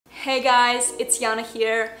Hey guys, it's Yana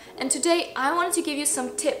here, and today I wanted to give you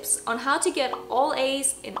some tips on how to get all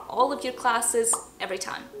A's in all of your classes every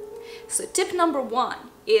time. So tip number one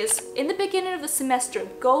is, in the beginning of the semester,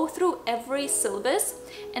 go through every syllabus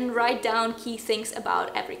and write down key things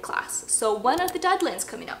about every class. So when are the deadlines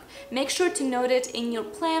coming up? Make sure to note it in your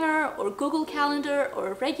planner or Google Calendar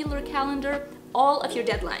or regular calendar, all of your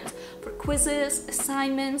deadlines for quizzes,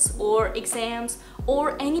 assignments, or exams,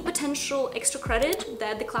 or any potential extra credit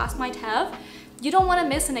that the class might have. You don't want to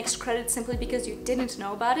miss an extra credit simply because you didn't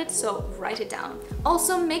know about it, so write it down.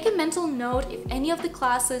 Also, make a mental note if any of the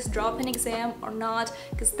classes drop an exam or not,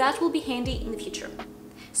 because that will be handy in the future.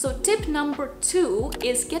 So tip number two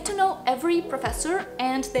is get to know every professor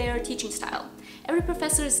and their teaching style. Every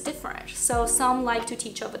professor is different, so some like to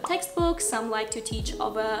teach of a textbook, some like to teach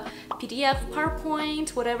of a PDF,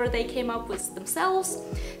 PowerPoint, whatever they came up with themselves.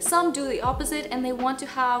 Some do the opposite and they want to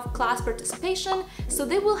have class participation, so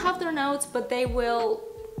they will have their notes, but they will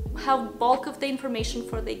have bulk of the information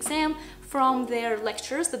for the exam from their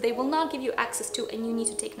lectures that they will not give you access to, and you need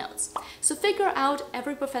to take notes. So figure out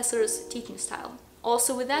every professor's teaching style.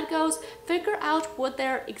 Also, with that goes, figure out what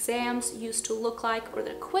their exams used to look like or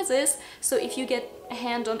their quizzes, so if you get a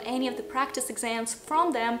hand on any of the practice exams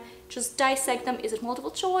from them, just dissect them. Is it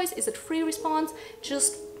multiple choice? Is it free response?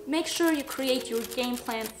 Just make sure you create your game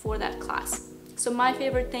plan for that class. So my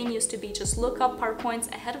favorite thing used to be just look up PowerPoints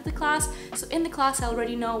ahead of the class, so in the class I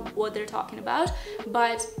already know what they're talking about,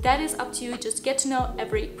 but that is up to you. Just get to know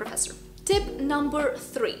every professor. Tip number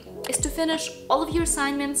three is to finish all of your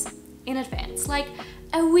assignments in advance, like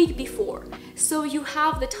a week before, so you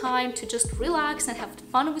have the time to just relax and have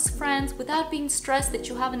fun with friends without being stressed that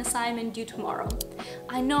you have an assignment due tomorrow.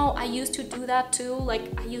 I know I used to do that too,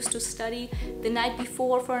 like I used to study the night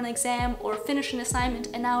before for an exam or finish an assignment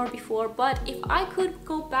an hour before, but if I could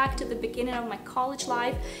go back to the beginning of my college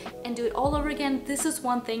life and do it all over again, this is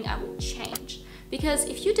one thing I would change. Because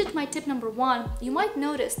if you did my tip number one, you might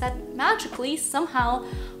notice that magically, somehow,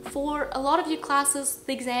 for a lot of your classes,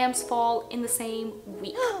 the exams fall in the same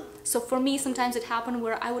week. So for me, sometimes it happened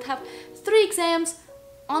where I would have 3 exams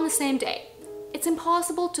on the same day. It's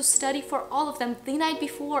impossible to study for all of them the night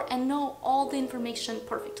before and know all the information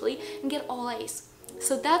perfectly and get all A's.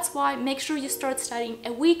 So that's why make sure you start studying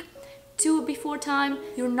a week, 2 before time.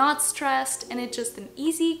 You're not stressed and it's just an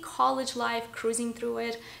easy college life cruising through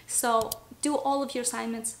it. So do all of your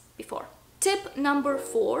assignments before. Tip number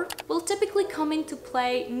 4 will typically come into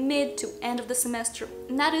play mid to end of the semester,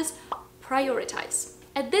 and that is prioritize.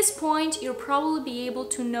 At this point, you'll probably be able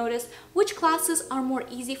to notice which classes are more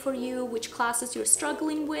easy for you, which classes you're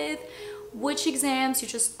struggling with, which exams you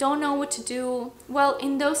just don't know what to do. Well,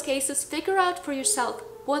 in those cases, figure out for yourself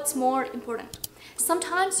what's more important.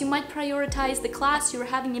 Sometimes you might prioritize the class you're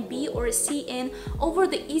having a B or a C in over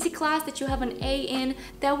the easy class that you have an A in.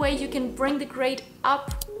 That way you can bring the grade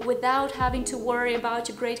up without having to worry about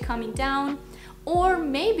your grade coming down. Or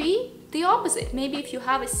maybe the opposite. Maybe if you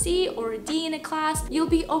have a C or a D in a class, you'll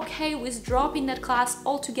be okay with dropping that class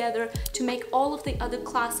altogether to make all of the other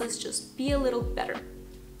classes just be a little better.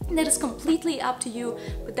 That is completely up to you,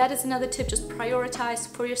 but that is another tip. Just prioritize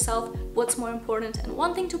for yourself what's more important. And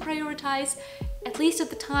one thing to prioritize, at least at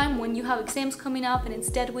the time when you have exams coming up and it's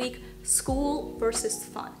dead week, school versus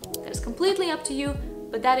fun. That is completely up to you,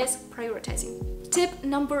 but that is prioritizing. Tip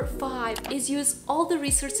number 5 is use all the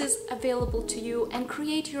resources available to you and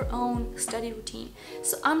create your own study routine.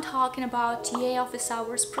 So I'm talking about TA office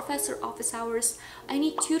hours, professor office hours,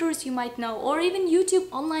 any tutors you might know, or even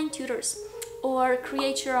YouTube online tutors, or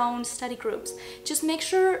create your own study groups. Just make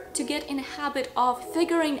sure to get in a habit of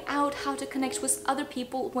figuring out how to connect with other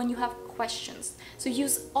people when you have questions. So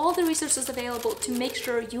use all the resources available to make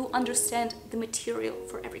sure you understand the material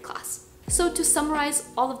for every class. So to summarize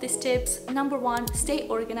all of these tips, number 1, stay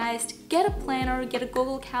organized, get a planner, get a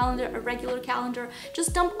Google Calendar, a regular calendar,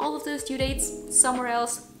 just dump all of those due dates somewhere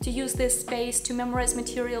else to use this space to memorize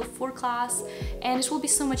material for class, and it will be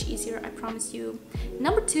so much easier, I promise you.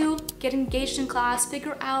 Number 2, get engaged in class,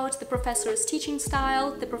 figure out the professor's teaching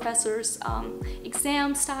style, the professor's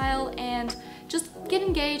exam style, and just get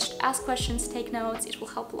engaged, ask questions, take notes, it will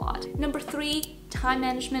help a lot. Number 3, time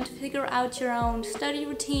management, figure out your own study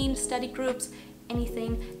routine, study groups,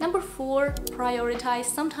 anything. Number 4, prioritize.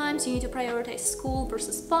 Sometimes you need to prioritize school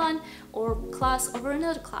versus fun or class over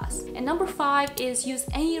another class. And number 5 is use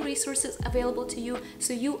any resources available to you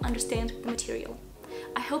so you understand the material.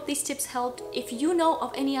 I hope these tips helped. If you know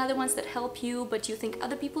of any other ones that help you but you think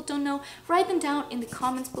other people don't know, write them down in the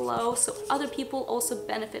comments below so other people also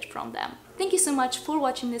benefit from them. Thank you so much for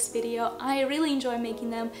watching this video. I really enjoy making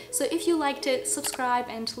them, so if you liked it, subscribe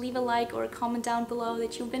and leave a like or a comment down below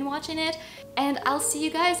that you've been watching it, and I'll see you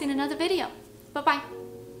guys in another video. Bye bye!